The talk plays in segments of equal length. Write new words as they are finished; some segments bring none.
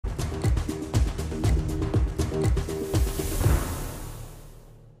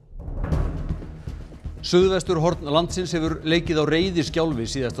Suðvesturhorn landsins hefur leikið á reiðiskjálfi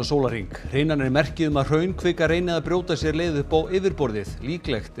síðasta sólarhring. Hreinan merkið að hraunkvika reyni að brjóta sér leið upp á yfirborðið.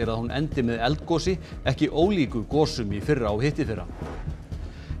 Líklegt að hún endi með eldgosi, ekki ólíku gosum í fyrra og hittifyrra.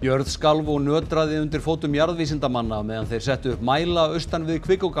 Jörð skalf og nötraði undir fótum jarðvísindamanna meðan þeir settu upp mæla austan við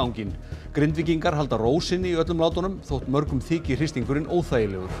Kvikuganginn. Grindvíkingar halda ró sinni í öllum látunum þótt mörgum þykir hristingurinn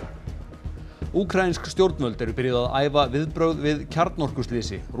óþægilegur. Úkraínsk stjórnvöld eru byrjuð að æfa viðbrögð við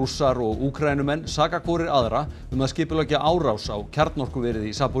kjarnorkuslysi. Rússar og Úkraínumenn saka hvorir aðra að skipuleggja árás á kjarnorkuverið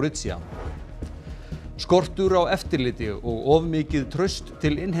í Zaporizhzhia. Skortur á eftirliti og of mikið traust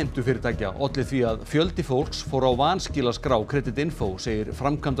til innheimtufyrirtækja olli því að fjöldi fólks fór á vanskilaskrá Creditinfo, segir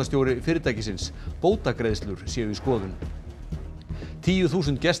framkvæmdastjóri fyrirtækisins. Bótagreiðslur séu í skoðun.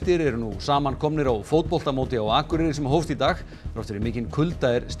 10.000 gestir eru nú samankomnir á fótboltamóti á Akureyri sem hófst í dag. Þrátt fyrir mikinn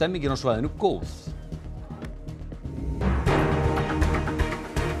kulda stemmingin á svæðinu góð.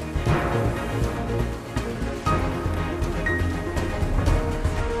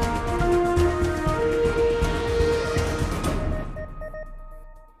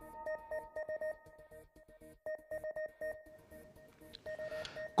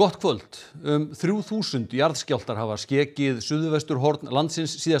 Gott kvöld. 3000 jarðskjálftar hafa skekið suðvesturhorn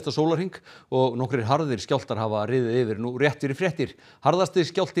landsins síðasta sólarhring og nokkrir harðir skjálftar hafa riðið yfir nú rétt fyrir fréttir. Harðasti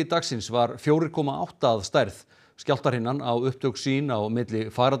skjálfti dagsins var 4,8 að stærð. Skjálftahrina á upptök sín á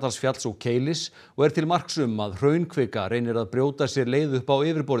milli Fagradalsfjalls og Keilis og til marks að hraunkvika reynir að brjóta sér leið upp á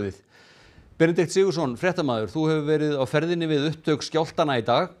yfirborðið. Benedikt Sigurðsson, fréttamaður, þú hefur verið á ferðinni við upptök skjálftanna í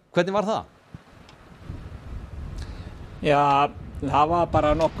dag. Hvernig var það? Já, það var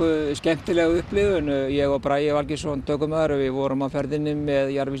bara nokkuð skemmtileg upplifun. Ég og Bragi Valgeirsson tökumaður, við vorum á ferðinni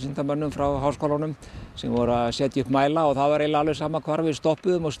með jarðvísindamönnum frá háskólanum sem voru að setja upp mæla og það var eiginlega alveg sama hvar við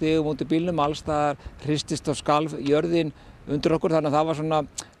stoppuðum og stigum út í bílnum. Alls staðar hristist og skalf jörðin undir okkur, þannig að það var svona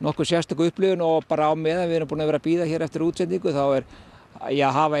nokkuð sérstök upplifun og bara á meðan við erum búin að vera að bíða hér eftir útsendingu þá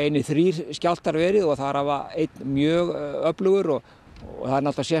hafa einu 3 skjálftar verið og það hafa einn mjög öflugur og það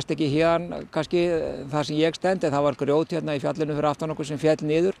náttúrulega sést ekki hérna kannski það sem ég stend, en það var grjót hérna í fjallinu fyrir aftan okkur sem féll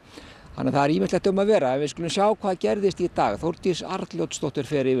niður. Þannig að það er ýmislegt að vera. En við skulum sjá hvað gerðist í dag. Þórdís Arnljótsdóttir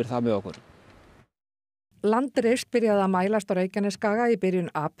fer yfir það með okkur. Landris byrjaði að mælast á Reykjanesskaga í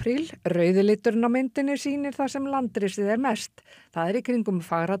byrjun apríl. Rauði liturinn á myndinni sýnir það sem landrisið er mest. Það í kringum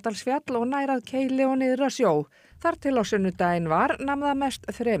Fagradalsfjall og nær að Keili og niður að sjó. Þar til á sunnudaginn var nam það mest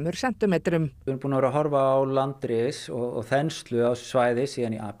 3 sentimetrum. Við erum búin að vera að horfa á landris og þenslu á svæði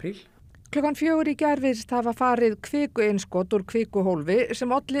síðan í apríl. Klukkan 4 í gær virðist hafa farið kvikuinnskot úr kvikuhólfi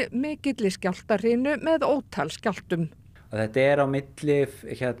sem olli mikilli skjálftahrinu með ótal skjálftum. Þetta er á milli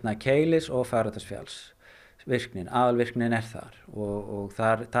Keilis og Fagradalsfjalls. Aðalvirknin er þar og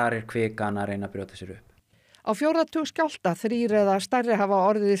þar er kvikan að reyna að brjóta sér upp. Á 4. tug skjálfta, 3 eða stærri hafa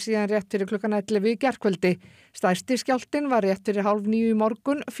orðið síðan rétt fyrir klukkan 11 í gærkvöldi. Stærsti skjálftinn var rétt fyrir 8:30 í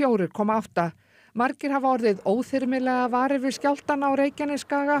morgun, 4,8. Margir hafa orðið óþyrmilega varir við skjálftan á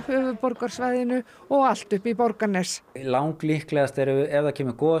Reykjanesskaga, höfuðborgarsvæðinu og allt upp í Borgarnes. Langlíklegast ef það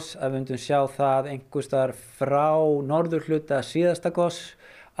kemur gos að við myndum sjá það einhvers staðar frá norðurhluta síðasta gos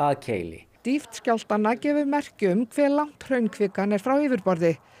að Keili. Dýpt skjálftanna gefur merki hve langt hraunkvikan er frá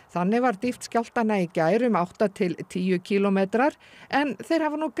yfirborði. Þannig var dýpt skjálftanna í gær 8 til 10 kílómetrar en þeir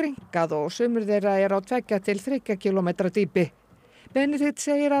hafa nú grynkað og sumur þeirra er á 2 til 3 kílómetra dýpi. Benedikt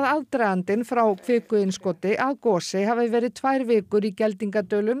segir að aðdragandinn frá kvikuinnskoti að gosi hafi verið 2 vikur í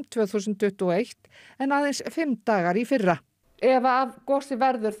Geldingadölum 2021 en aðeins 5 dagar í fyrra. Ef að gosi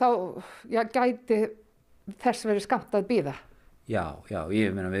verður þá gæti þess verið skammt að bíða. Já,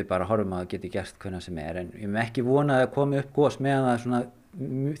 ég meina við bara horfum að það geti gerst hvernig sem er en ég með ekki vona að komi upp gos meðan það er svona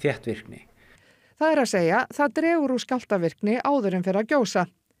þétt virkni. Það er að segja, það dregur úr skjálftavirkni áður en fer að gjósa.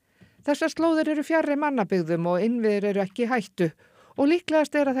 Þessar slóðir eru fjarri mannabyggðum og innviðir eru ekki í hættu og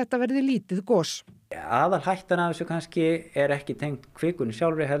líklegast er að þetta verði lítið gos. Aðal hættan af þessu kannski er ekki tengt kvikunni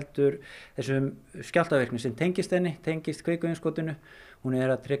sjálfri heldur þessum skjálftavirkni sem tengist henni, tengist kvikuinnskotinu. Hún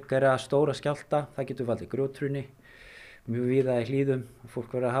er að tryggja stóra skjálfta, það getur valdið grjóthruni, mjög víða í hlíðum,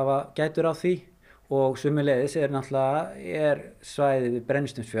 fólk verður að hafa gætur á því. Og sömuleiðis er svæðið við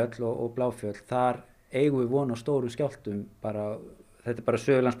Brennisteinsfjöll og Bláfjöll, þar eigum við von á stóru skjálftum, þetta er bara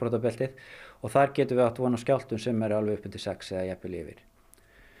Suðurlandsbrotabeltið og þar getum við átt von á skjálftum sem eru alveg upp undir 6 eða jafnvel yfir.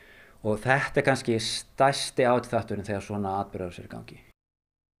 Og þetta er kannski stærsti áþátturinn þegar svona atburðar sér í gangi.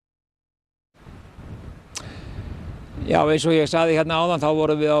 Já, eins og ég sagði hérna áðan, þá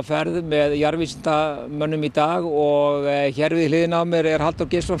vorum við á ferð með jarðvísindamönnum í dag og hér við hliðina á mér er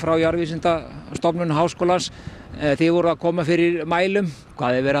Halldór Geirsson frá Jarðvísindastofnun Háskólans. Þið voru að koma fyrir mælum.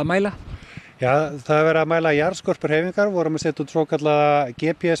 Hvað er verið að mæla? Já, það er verið að mæla jarðskorpuhreyfingar, vorum að setja út svokallaða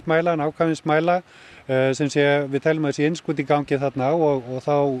GPS-mæla, nákvæmnismæla, sem sé við teljum að þessi innskot í gangi þarna og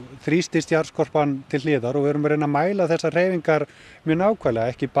þá þrýstist jarðskorpan til hliðar og við erum að reyna að mæla þessar hreyfingar mjög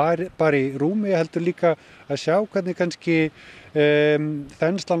nákvæmlega, ekki bara í rúmi, heldur líka að sjá hvernig kannski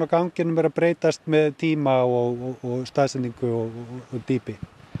þenslan á ganginum er að breytast með tíma og staðsendingu og dýpi.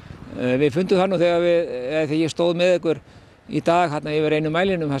 Við fundum það nú þegar ég stóð með ykkur í dag hérna yfir einu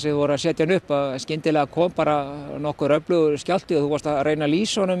mælinum þar sem voru að setja hann upp að skyndilega kom bara nokkur öflugur skjálfti og þú varst að reyna að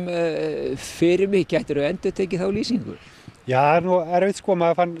lýsa honum fyrir mig. Gætirðu endurtekið þá lýsingu? Já, það er nú erfitt sko,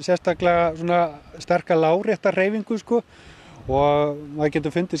 maður fann sérstaklega svona sterka lárétta hreyfingu sko og maður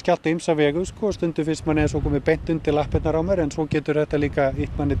getur fundið skjálfta á ýmsa vegu sko, stundum finnst manni eins og komið beint undir lappirnar á mér en svo getur þetta líka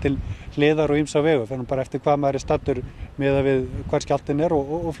ýtt manni til hliðar og ýmsa vegu, þannig bara eftir hvað maður er staddur miðað við hvar skjálftinn er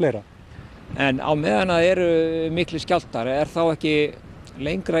og fleira. En á meðan að eru miklu skjálftar, er þá ekki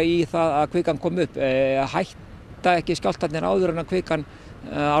lengra í það að kvikan kom upp? Hætta ekki skjálftarnir áður en að kvikan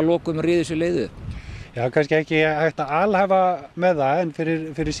að lokum ryður sér leiðu? Já, kannski ekki hægt að alhæfa með það en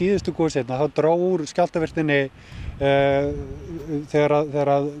fyrir síðustu gosirna þá dró úr skjálftavirkninni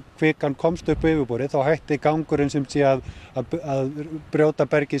þegar að kvikan komst upp yfirborðið, þá hætti gangurinn sem sé að brjóta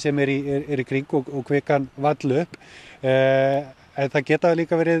bergið sem er í kring og kvikan vall upp. En það geta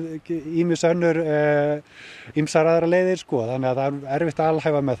líka verið ýmsar aðra leiðir sko, þannig að það er erfitt að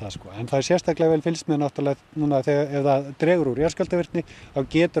alhæfa með það sko. En það er sérstaklega vel fylgst með náttúrulega núna þegar ef það dregur úr jarðskjálftavirkni þá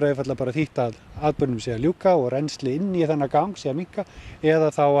getur það einfaldlega bara þýtt að atburðinum sé að ljúka og rennsli inn í þennan gang sé að minnka eða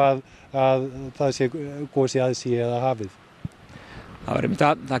þá að það sé gosi aðsí eða hafið. Það var einmitt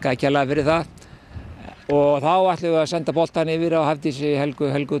að þakka kærlega fyrir það. Og þá ætlum við að senda boltan yfir á Hafdísi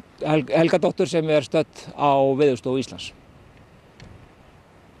Helgadóttur sem er stödd á Veðurstofu Íslands.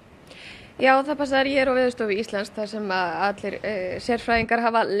 Já, það passar, ég er á Veðurstofu Íslands þar sem allir sérfræðingar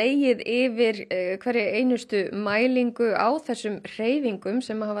hafa legið yfir hverju einustu mælingu á þessum hreyfingum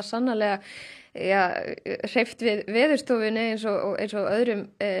sem hafa sannarlega hreyft við Veðurstofunni eins og öðrum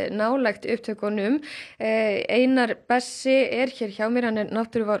nálægt upptökunum. Einar Bessi er hér hjá mér, hann er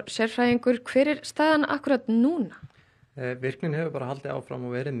náttúruvár sérfræðingur. Hver er staðan akkurat núna? Virknin hefur bara haldið áfram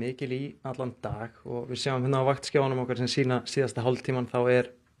og verið mikil í allan dag og við sjáum hérna á vaktskjáunum okkar sem sína síðasta hálftíman þá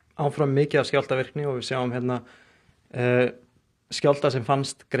er áfram mikið af skjálftavirkni og við sjáum hérna skjálfta sem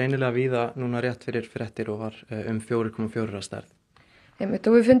fannst greinilega víða núna rétt fyrir Fréttir og var 4,4 að stærð.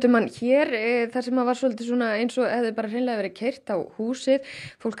 Og við fundum hann hér þar sem var svolítið svona eins og hefði bara hreinlega verið keyrt á húsið.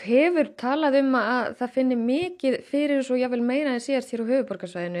 Fólk hefur talað að það finni mikið fyrir svo jável meira en síðast hér á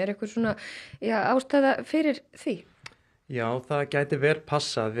höfuðborgarsvæðinu. Er eitthvað svona ástæða fyrir því? Já, það gæti vel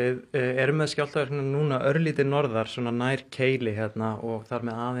passað. Við erum með skjálftavirknina núna örlítið norðar, svona nær Keili hérna og þar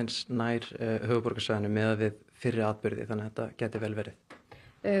með aðeins nær höfuðborgarsvæðinu með við fyrri atburði, þannig að þetta gæti vel verið.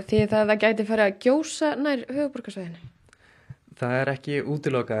 Því það gæti farið að gjósa nær höfuðborgarsvæðinu? Það er ekki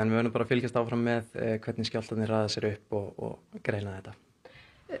útilokað en við verðum bara að fylgjast áfram með hvernig skjálftarnir raða sér upp og greina þetta.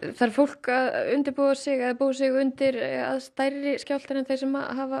 Þarf fólk að undirbúa sig eða búa sig undir að stærri skjálftar en þeir sem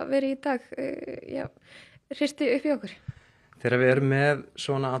hafa verið í dag hristi upp í okkur? Þegar við erum með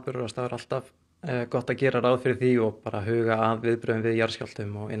svona atburður þá er alltaf gott að gera ráð fyrir því og bara huga að viðbrögðum við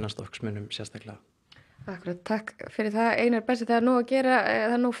jarðskjálftum og innanstokksmunum sérstaklega. Akkurat, takk fyrir það Einar Bessi. Það er nóg að gera,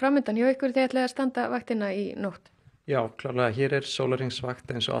 það er nóg framundan hjá ykkur þegar ætlaði að standa vaktina í nótt. Já, klárlega, hér er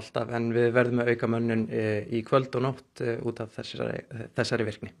sólarhringsvakt eins og alltaf en við verðum að auka mönnun í kvöld og nótt út af þessari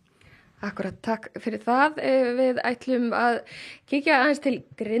virkni. Akkurat, takk fyrir það. Við ætlum að kíkja aðeins til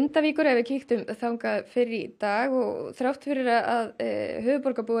Grindavíkur ef við kíktum þangað fyrir í dag og þrátt fyrir að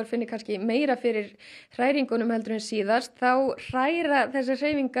höfuðborgarbúar finni kannski meira fyrir hræringunum heldur en síðast, þá hræra þessar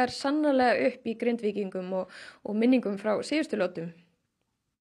hreyfingar sannarlega upp í Grindvíkingum og minningum frá síðustu lótum.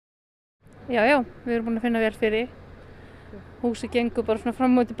 Já, við erum búin að finna vel fyrir. Húsi gengur bara svona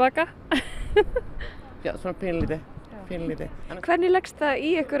fram og tilbaka. Já, svona pínlítið. Hvernig leggst það í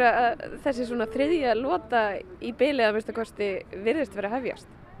ykkur að þessi svona þriðja lota í bili að minnsta kosti virðist vera að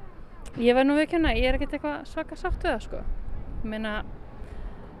hefjast? Ég verð nú viðurkenna, ég er ekkert eitthvað svaka sátt við það sko. Ég meina,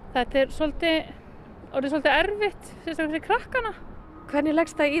 þetta er orðið svolítið erfitt, sérstaklega fyrir krakkana. Hvernig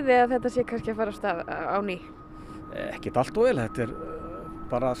leggst það í þig að þetta sé kannski að fara af stað á ný? Ekkert allt og vel, þetta er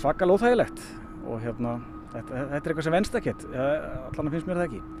bara svakalega óþægilegt og þetta er eitthvað sem venst ekkert, allan finnst mér það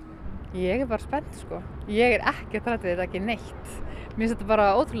ekki. Ég er bara spennt sko. Ég er ekkert hrædd við þetta, ekki neitt. Mér finnst þetta bara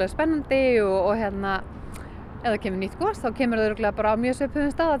ótrúlega spennandi og ef það kemur nýtt gos þá kemur það örugglega bara á mjög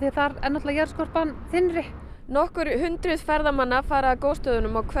svipuðum stað því þar er náttúrulega jarðskorpan þynnri. Nokkur hundruð ferðamanna fara að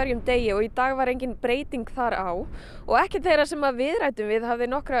góðstöðunum á hverjum degi og í dag var engin breyting þar á og ekki þeirra sem að við ræddum við hafði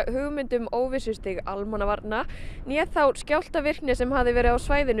nokkra hugmynd óvissustig almannavarna né þá skjálftavirkni sem hafði verið á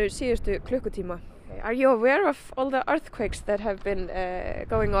svæðinu síðustu klukkutíma. Are you aware of all the earthquakes that have been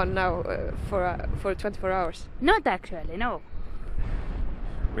going on now for 24 hours? Not actually, no.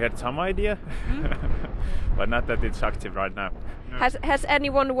 We had some idea, but not that it's active right now. No. Has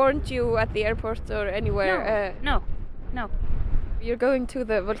anyone warned you at the airport or anywhere? No. You're going to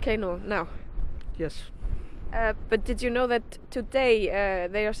the volcano now? Yes. But did you know that today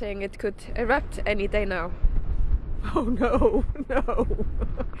they are saying it could erupt any day now? Oh no.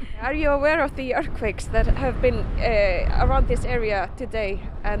 Are you aware of the earthquakes that have been around this area today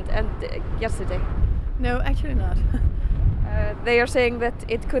and yesterday? No, actually not. They are saying that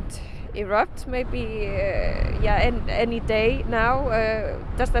it could erupt maybe any day now.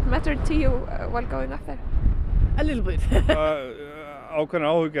 Does that matter to you while going up there? A little bit.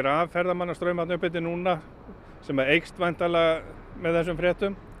 Ákveðnar áhyggjur af ferðamannastraum upp eftir núna sem eykst væntanlega með þessum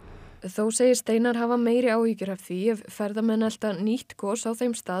fréttum. Þó segir Steinar hafa meiri áhyggjur af því ef ferðamenn elta nýtt gos á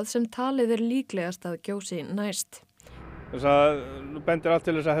þeim stað sem talið líklegast að gjósi næst. Þess að nú bendir allt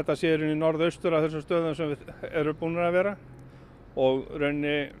til þess að þetta sé í norðaustur af þessum stöðum sem við erum búin að vera og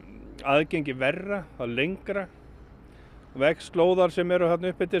raunni aðgengi verra, það lengra. Vegslóðar sem eru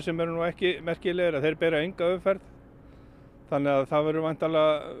þarna upp eftir sem eru nú ekki merkilegir að þeir bera enga umferð. Þannig að það verður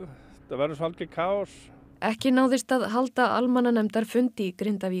væntanlega, það verður svolítið kaos. Ekki náðist að halda almannanefndar fundi í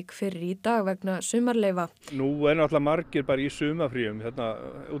Grindavík fyrir í dag vegna sumarleyfa. Nú náttúrulega margir bara í sumarfríum,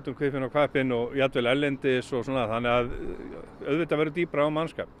 út Kviðfinn og Hvappinn og jafnvel ellendis og svona, þannig að auðvitað verður dýpra á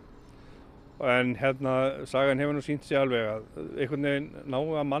mannskap. En sagan hefur nú sýnt sig alveg að einhvern veginn ná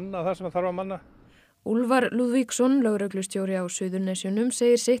að manna það sem það þarf að manna. Úlfar Lúðvíksson, lögreglustjóri á Suðurnesjunum,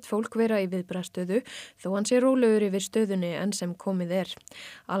 segir sitt fólk vera í viðbragðsstöðu þó hann sé rólegur yfir stöðunni enn sem komið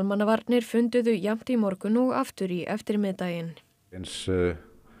Almannavarnir funduðu jafnt í morgun og aftur í eftirmiðdaginn. Eins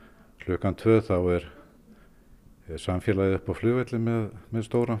klukkan 2 þá samfélagið upp á flugvelli með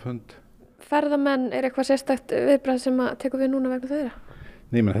stóran fund. Ferðamenn, eitthvað sérstakt viðbragð sem að tekur við núna vegna þeirra?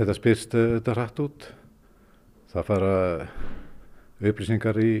 Nei, menn þetta spyrst þetta hratt út. Það fara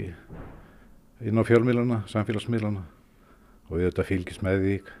upplýsingar inn á fjölmiðlana, samfélagsmiðlana og við þetta fylgist með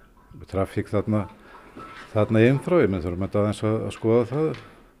því trafík þarna innfrá, menn þurfum aðeins að skoða það.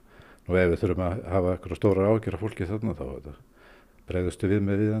 Nú ef við þurfum að hafa eitthvað stórar áhyggjur af fólki þarna þá bregðustu við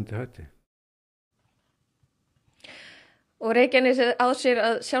með viðeigandi hætti. Og Reykjanesið á sér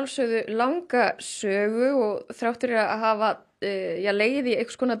að sjálfsögðu langa sögu og þráttur að hafa legið í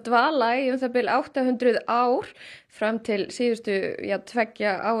einhvers konar dvala í það bil 800 ár fram til síðustu 2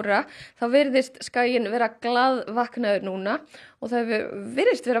 ára. Þá virðist skaginn vera glaðvaknaður núna og það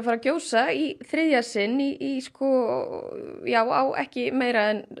virðist vera að fara að gjósa í 3. sinn á ekki meira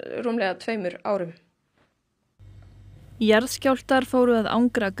en rúmlega 2 árum. Jarðskjálftar fóru að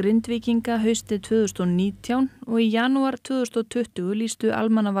angra Grindvíkinga haustið 2019 og í janúar 2020 lýstu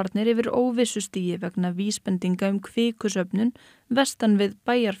almannavarnir yfir óvissustigi vegna vísbendinga kvikusöfnun vestan við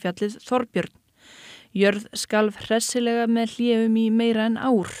bæjarfjallið Þorbjörn. Jörð skalf hressilega með hléum í meira en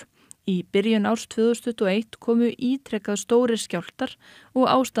ár. Í byrjun árs 2021 komu ítrekkað stórir skjálftar og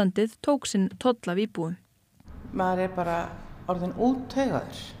ástandið tók sinn toll af íbúum. Maður bara orðinn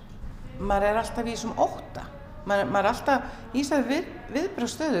úttaugaður. Maður alltaf í þessum ótta. Maður alltaf í þessari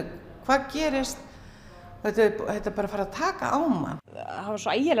viðbragðsstöðu. Hvað gerist? Þetta bara fara að taka á mann. Það var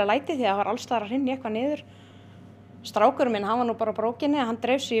svo ægilega læti því að það var alls staðar að hrynja eitthvað niður. Strákurinn minn, hann var nú bara brókinni, hann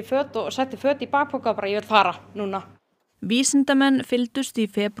dreif sig í föt og setti föt í bakpoka og bara ég vil fara núna. Vísindamenn fylgdust í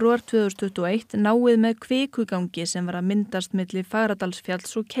febrúar 2021 náið með kvikugangi sem var að myndast milli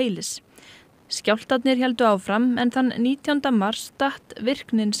Fagradalsfjalls og Keilis. Skjálftarnir héldu áfram en þann 19. mars datt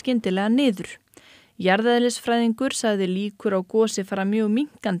virknin skyndilega niður. Jarðeðlisfræðingur sagði líkur á gosi fara mjög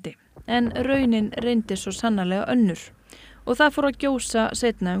minnkandi en raunin reyndi svo sannarlega önnur og það fór að gjósa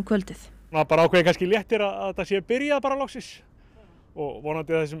seinna kvöldið. Bara ákveðin kannski léttir að þetta sé byrjað bara loksins og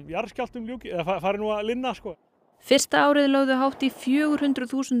vonandi að þessum jarðskjálftum ljúki eða fari nú að linna Fyrsta árið lögðu hátt í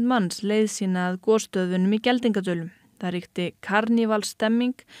 400.000 manns leið sína að gosstöðvunum í Geldingadölum. Það ríkti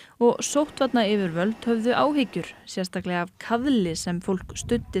karnívalsstemming og sóttvarnayfirvöld höfðu áhyggjur, sérstaklega af kaðli sem fólk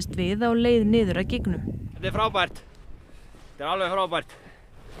studdist við á leið niður að gígnum. Þetta frábært. Þetta alveg frábært.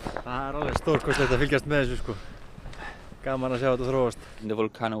 Það alveg stórkostlegt að fylgjast með þessu Gaman að sjá þetta þróast. The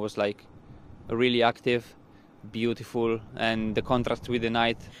volcano was really active, beautiful and the contrast with the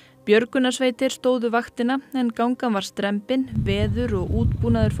night. Björgunarsveitir stóðu vaktina en gangan var strembin, veður og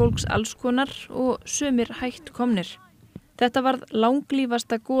útbúnaður fólks alls konar og sumir hætt komnir. Þetta varð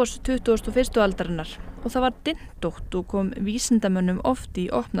langlífasta gos 21. aldarinnar og það var dyntótt og kom vísindamönnum oft í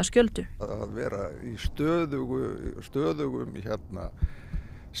opna skjöldu. Að vera í stöðugum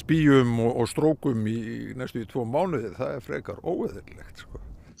spýjum og strókum í næstu 2 mánuði, það frekar óeðlilegt.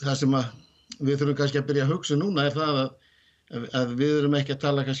 Það sem við þurfum kannski að byrja að hugsa núna það að við erum ekki að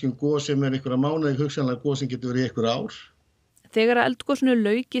tala kannski gos sem einhverja mánuði, hugsanlega gos sem getur verið einhver ár. Þegar eldgosinu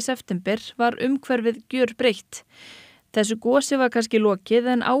lauk í september var umhverfið gjörbreytt. Þessu gosi var kannski lokið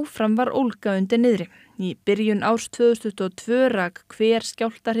en áfram var ólga undir niðri. Í byrjun árs 2022 rak hver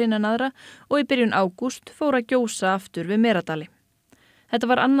skjálftahrina aðra og í byrjun ágúst fór að gjósa aftur við Meradali. Þetta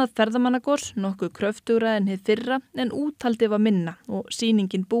var annað ferðamannagos, nokkuð kröftugra en hið fyrra en úthaldið var minna og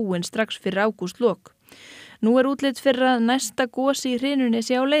sýningin búin strax fyrir ágústlok. Nú útlit fyrir að næsta gosi í hrinunni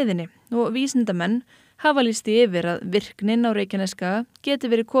sé á leiðinni og vísindamenn hafa lýst yfir að virknin á Reykjanesskaga geti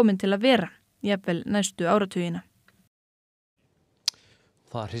verið komin til að vera, jafnvel næstu áratugina.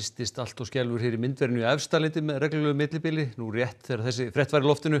 Það hristist allt og skelfur hér í myndverinu í Efstaleiti með reglulegu millibili. Nú rétt þegar þessi frétt var í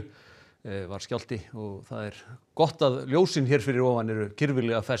loftinu var skjálfti og það gott að ljósin hér fyrir ofan eru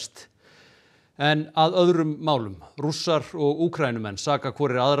kyrfilega fest. En að öðrum málum. Rússar og Úkraínumenn saka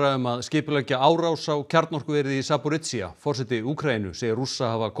hvorir aðra að skipuleggja árás á kjarnorkuverið í Zaporizhzhia. Forseti Úkraínu segir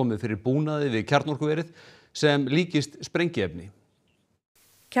Rússa hafa komið fyrir búnaði við kjarnorkuverið sem líkist sprengiefni.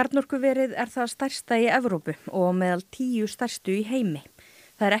 Kjarnorkuverið það stærsta í Evrópu og meðal 10 stærstu í heimi.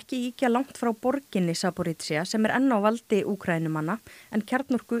 Það ekki ýkja langt frá borginni Zaporizhzhia sem enn á valdi Úkraínumanna en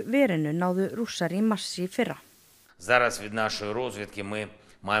kjarnorkuverinu náðu Rússar í mars í fyrra. Зараз від нашої розвідки ми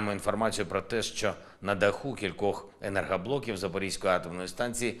маємо інформацію про те, що на даху кількох енергоблоків Запорізької атомної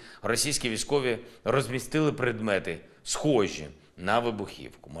станції російські військові розмістили предмети, схожі на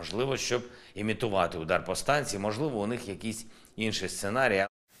вибухівку. Можливо, щоб імітувати удар по станції, можливо, у них якісь інші сценарії.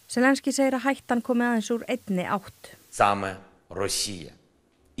 Zelenski segir að hættan komi aðeins úr einni átt. Саме Росія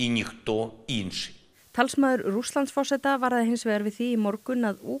і ніхто інший. Talsmaður Rússlandsforseta varaði hins vegar við því í morgun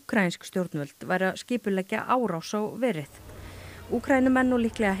að úkraínsk stjórnvöld væri að skipuleggja árás á verið. Úkraínumenn og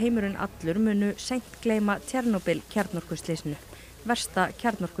líklega heimurinn allur munu seint gleyma Tjernobyl kjarnorkuslysinu, versta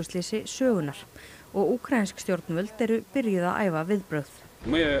kjarnorkuslysi sögunar og úkraínsk stjórnvöld eru byrjuð að æfa viðbrögð.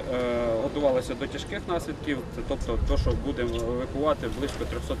 Ми готувалися до тяжких наслідків, тобто то, що будемо евакувати близько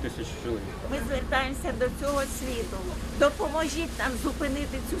 300 тисяч чоловік. Ми звертаємося до цього світу. Допоможіть нам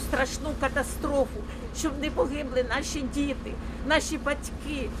зупинити цю страшну катастрофу, щоб не погибли наші діти, наші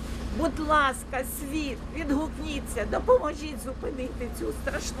батьки. Будь ласка, світ, відгукніться, допоможіть зупинити цю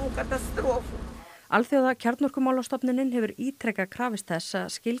страшну катастрофу. Alþjóða kjarnorkumálastofnunin hefur ítrekað krafist þess að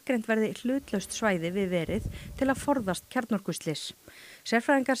skilgreint verði hlutlaust svæði við verið til að forðast kjarnorkuslys.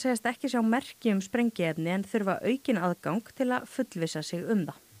 Sérfræðingar segjast ekki sjá merki sprengiefni en þurfa aukin aðgang til að fullvissa sig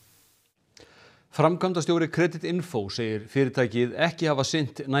það. Framkvæmdastjóri Creditinfo segir fyrirtækið ekki hafa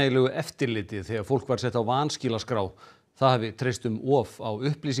sinnt nægilegu eftirliti þegar fólk var sett á vanskilaskrá. Það hafi treyst of á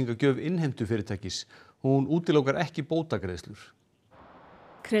upplýsingagjöf innheimtu fyrirtækis. Hún útilokar ekki bótagreiðslur.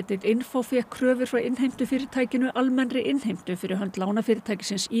 Creditinfo fékk kröfur frá innheimtufyrirtækinu almennri innheimtu fyrir hönd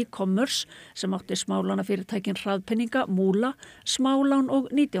lánafyrirtækisins e-commerce sem átti smálánafyrirtækin hraðpenninga, Múla, smálán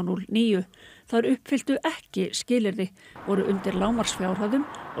og 1909. Þar uppfylltu ekki skilyrði, voru undir lágmarksfjárhæðum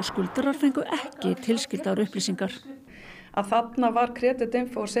og skuldarar fengu ekki tilskildar upplýsingar. Að þarna var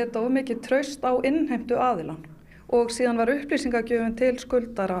Creditinfo að setja of mikið traust á innheimtu aðilann og síðan var upplýsingagjöfin til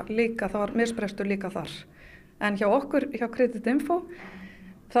skuldara líka, það var misbrestur líka þar. En hjá okkur, hjá Creditinfo,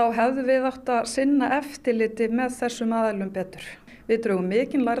 þá hefðu við átt að sinna eftirliti með þessum aðilum betur. Við drögum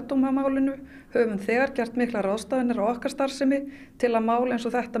mikinn lærdóm af málinu, höfum þegar gert mikla ráðstafanir á okkar starfsemi til að mál eins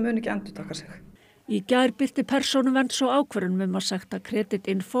og þetta muni ekki endurtaka sig. Í gær birti Persónuvernd svo ákvörðun að sekta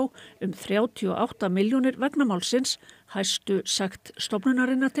Creditinfo 38 milljónir vegna málsins, hæstu sekt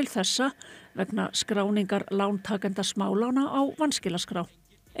stofnunarinnar til þessa vegna skráningar lántakenda smálána á vanskilaskrá.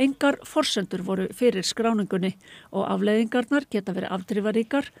 Engar forsendur voru fyrir skráningunni og afleiðingarnar geta verið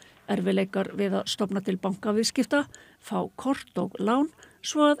afdrifaríkar, erfiðleikar við að stofna til bankaviðskipta, fá kort og lán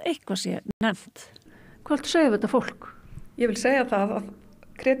svo að eitthvað sé nefnt. Hvað segir þetta fólk? Ég vil segja það að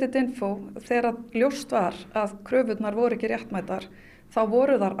Creditinfo, þegar ljóst var að kröfurnar voru ekki réttmætar, þá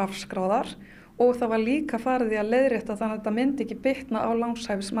voru þar afskráðar og það var líka farið í að leiðrétta þannig að þetta myndi ekki bitna á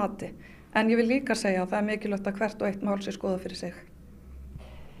lánshæfismati. En ég vil líka segja að það mikilvægt að hvert og eitt mál sé skoðað fyrir sig.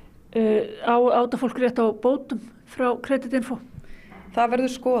 Á þetta fólk rétt á bótum frá Creditinfo? Það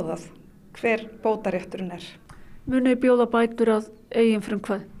verður skoðað hver bótarétturinn er. Muni bjóða bætur að eigin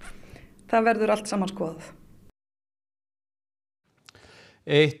frumkvæði? Það verður allt saman skoðað.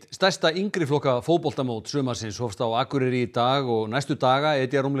 Eitt stærsta yngri flokka fótboltamót sumarsins hófst á Akureyri í dag og næstu daga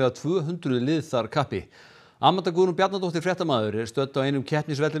etja rúmlega 200 lið þar kappi. Amanda Guðrún Bjarnadóttir fréttamaður er stödd á einum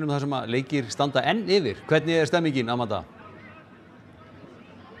keppnisvellinum þar sem leikir standa enn yfir. Hvernig er stemmingin, Amanda?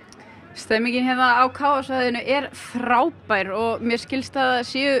 Stemmingin hérna á KR-svæðinu er frábær og mér skilst að það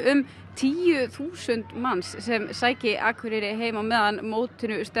séu 10.000 manns sem sæki Akureyri heim á meðan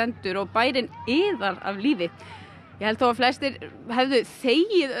mótinu stendur og bærinn iðar af lífi. Ég held þó að flestir hefðu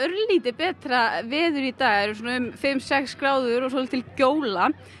þegið örlítið betra veður í dag, eru svona 5-6 gráður og svolítið til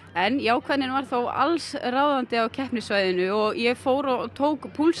gjóla. En jákvæðnin var þó alls ráðandi á keppnissvæðinu og ég fór og tók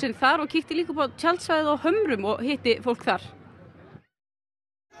púlsinn þar og kíkti líka upp á tjaldsvæðið á Hömrum og hitti fólk þar.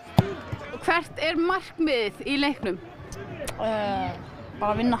 Hvert er markmiðið í leiknum?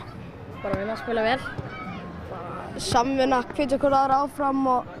 Bara vinna. Bara vinna, spila vel. Samvinna, hvetja okkur aðra áfram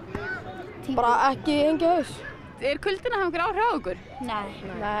og bara ekki hengja haus. Er kuldin að hafa einhver áhrif á okkur? Nei,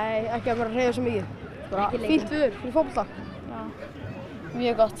 ekki að vera að hreyfa svo mikið. Bara fínt veður fyrir fótbolta.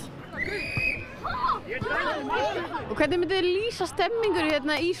 Mjög gott. Og hvernig myndið þið lýsa stemmingur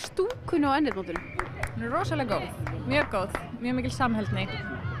hérna í stúkunni á ennirmótinu? Hún er rosalega góð, mjög mikil samheldni.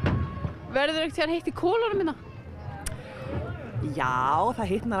 Verður ekkert heitt í kolunum hérna? Já,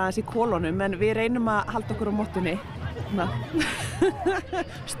 það hittnar aðeins í kolunum en við reynum að halda okkur á mottunni.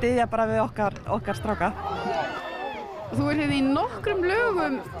 Styðja bara við okkar stráka. Þú er hérna í nokkrum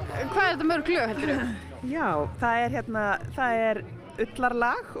lögum. Hvað er þetta mörg lög, heldur þú? Já, það er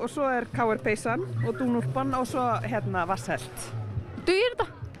ullarlag og svo er KR-peysan og dúnúlpan og svo vasshelt. Dugir þetta?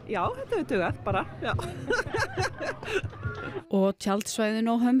 Já, þetta er dugað bara, já. Og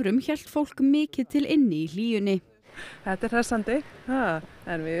tjaldsvæðinu á Hömrum hélt fólk mikið til inni í hlýjunni. Þetta er hressandi,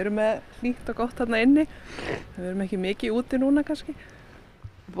 en við erum með hlýtt og gott þarna inni. Við erum ekki mikið úti núna kannski.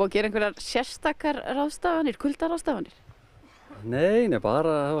 Búið að gera einhverjar sérstakar ráðstafanir, kuldaráðstafanir? Nei,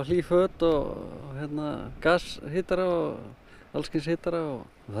 bara að hafa hlý föt og gashítara og allskyns hítara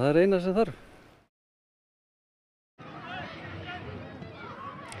og það er eina sem þarf.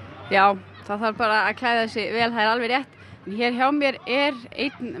 Já, það þarf bara að klæða sig vel, það er alveg rétt. En hér hjá mér er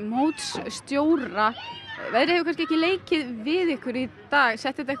einn mótsstjóra. Veðrið hefur kannski ekki leikið við ykkur í dag.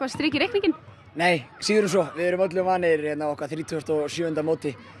 Setti þetta eitthvað strik í reikninginn? Nei, síður en svo. Við erum öllum vanir okkar 37.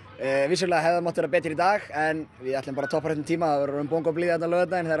 móti. Vissulega hefði það mátt vera betur í dag, en við ætlum bara að toppa réttum tíma. Það verður bongo blíða þarna á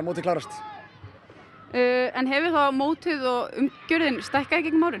laugardaginn þegar mótið klárast. En hefur þá mótið og umgjörðin stækkað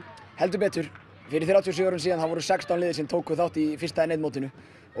gegnum árin? Heldur betur. Fyrir 37 árum síðan voru 16 liðir sem tóku þátt í fyrsta N1 mótinu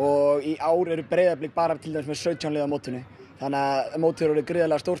og í ár eru Breiðablik bara til dæmis með 17 liða mótinu. Þannig að mótið eru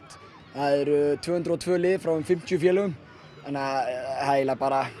gríðarlega stórt. Það eru 202 lið frá 50 félögum. Þannig að það er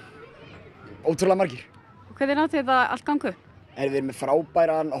bara ótrúlega margir. Og hvernig nátti þetta allt gangu? Við erum með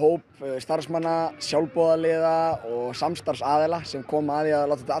frábæran hóp starfsmanna, sjálfboðaliða og samstarfsaðila sem koma að því að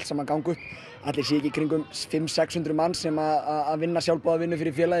láta þetta allt saman ganga upp. Allir sé ekki kringum 500-600 mann sem að vinna sjálfboðavinnu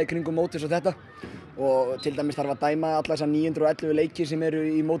fyrir félagi kringum mótis og þetta. Og til dæmis þarf að dæma alla þessar 911 leiki sem eru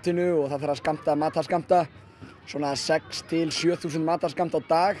í mótinu og það þarf að skammta matarskammta. Svona 6.000–7.000 matarskammta á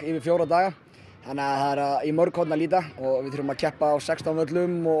dag yfir 4 daga. Þannig að það er í mörg horn að líta og við þurfum að keppa á 16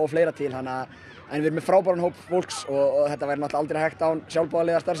 völlum og fleira til. En við erum með frábæran hóp fólks og þetta væri náttúrulega aldrei hægt án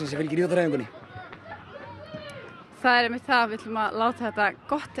sjálfboðaliðastarfsins sem fylgir íþróttahreyfingunni. Það er einmitt það, við ætlum að láta þetta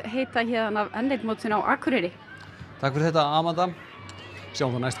gott heita hérna af N1-mótinu á Akureyri. Takk fyrir þetta, Amanda.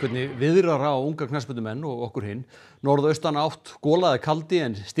 Sjáum það næst hvernig viðrar á unga knattspyrnumenn og okkur hinn. Norðaustan átt golaði kaldi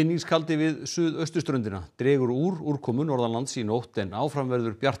en stinningskaldi við suðausturströndina. Dregur úr úrkomu norðanlands í nótt en áfram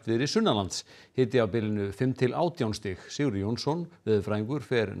verður bjartviðri sunnanlands. Hiti á bilinu 5–18 stig. Sigurður Jónsson, veðurfræðingur,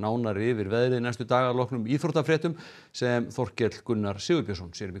 fer nánari yfir veðrið næstu daga að loknum íþróttafréttum sem Þorkell Gunnar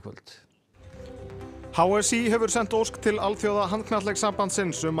Sigurbjörnsson sér í kvöld. HSÍ hefur sent ósk til Alþjóða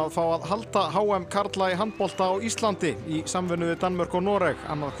handknattleikssambandsins að fá að halda HM karla í handbolta á Íslandi í samvinnu við Danmörk og Noreg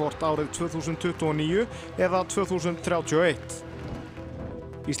annað hvort árið 2029 eða 2031.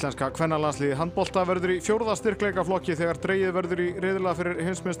 Íslenska kvennalandsliðið handbolta verður í 4. styrkleikaflokki þegar dregið verður í riðla fyrir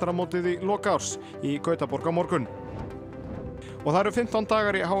heimsmeistaramótið í lok árs í Gautaborg á morgun. Og það eru 15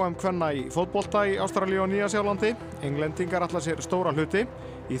 dagar í HM kvenna í fótbolta í Ástralíu og Nýja-Sjálandi. Englendingar ætla sér stóra hluti.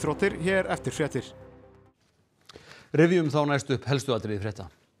 Íþróttir hér eftir fréttir. Rifjum þá næst upp helstu atriði frétta.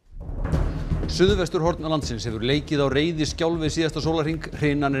 Suðvesturhorn landsins hefur leikið á reiði skjálfi síðasta sólarhring.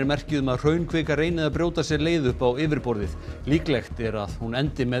 Hrinan er merkið að hraunkvika reynið að brjóta sér leið upp á yfirborðið. Líklegt er að hún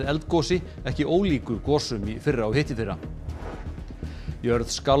endi með eldgosi, ekki ólíku gosum í fyrra og hittifyrra.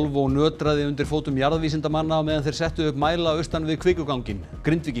 Jörð skalf og nötraði undir fótum jarðvísindamanna meðan þeir settu upp mæla austan við kvikuganginn.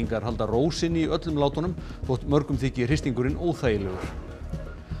 Grindvíkingar halda ró sinni í öllum látunum, þótt mörgum þykir hristingurinn óþægilegur.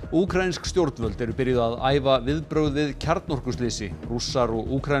 Úkraínsk stjórnvöld eru byrjuð að æfa viðbrögð við kjarnorkuslysi. Rússar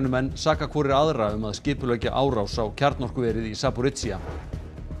og Úkraínumenn saka hvorir aðra að skipuleggja árás á kjarnorkuverið í Zaporizhzhia.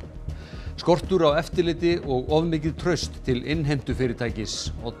 Skortur á eftirliti og of mikið traust til innheimtufyrirtækis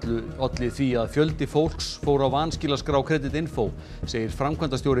olli því að fjöldi fólks fór á vanskilaskrá Creditinfo, segir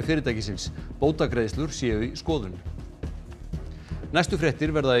framkvæmdastjóri fyrirtækisins. Bótagreiðslur séu í skoðun. Næstu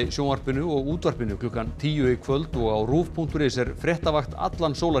fréttir verða í sjónvarpinu og útvarpinu klukkan 10 í kvöld og á rúv.is fréttavakt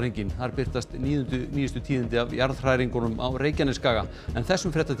allan sólarhringinn. Þar birtast nýjustu tíðindi af jarðhræringunum á Reykjanesskaga. En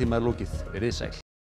þessum fréttatíma lokið. Verið sæl.